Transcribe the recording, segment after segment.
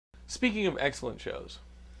Speaking of excellent shows,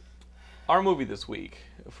 our movie this week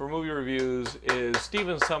for movie reviews is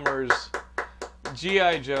Stephen Sommers'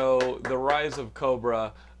 G.I. Joe, The Rise of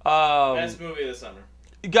Cobra. Best movie of the summer.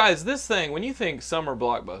 Guys, this thing, when you think summer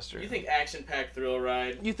blockbuster, You think action-packed thrill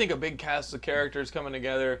ride. you think a big cast of characters coming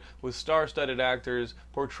together with star-studded actors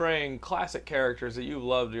portraying classic characters that you've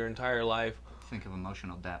loved your entire life. Think of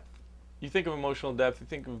emotional depth. You think of emotional depth. You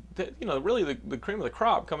think of, really the cream of the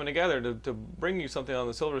crop coming together to bring you something on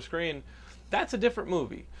the silver screen. That's a different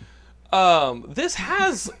movie. This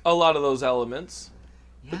has a lot of those elements,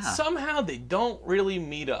 but somehow they don't really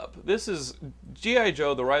meet up. This is G.I.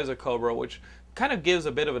 Joe, The Rise of Cobra, which kind of gives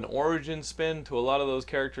a bit of an origin spin to a lot of those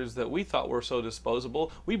characters that we thought were so disposable.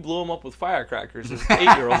 We blew them up with firecrackers as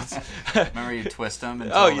 8-year-olds. Remember, you twist them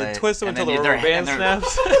until twist them until the rubber band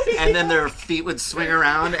snaps. And then their feet would swing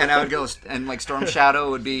around, and I would go, and like Storm Shadow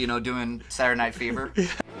would be, doing Saturday Night Fever.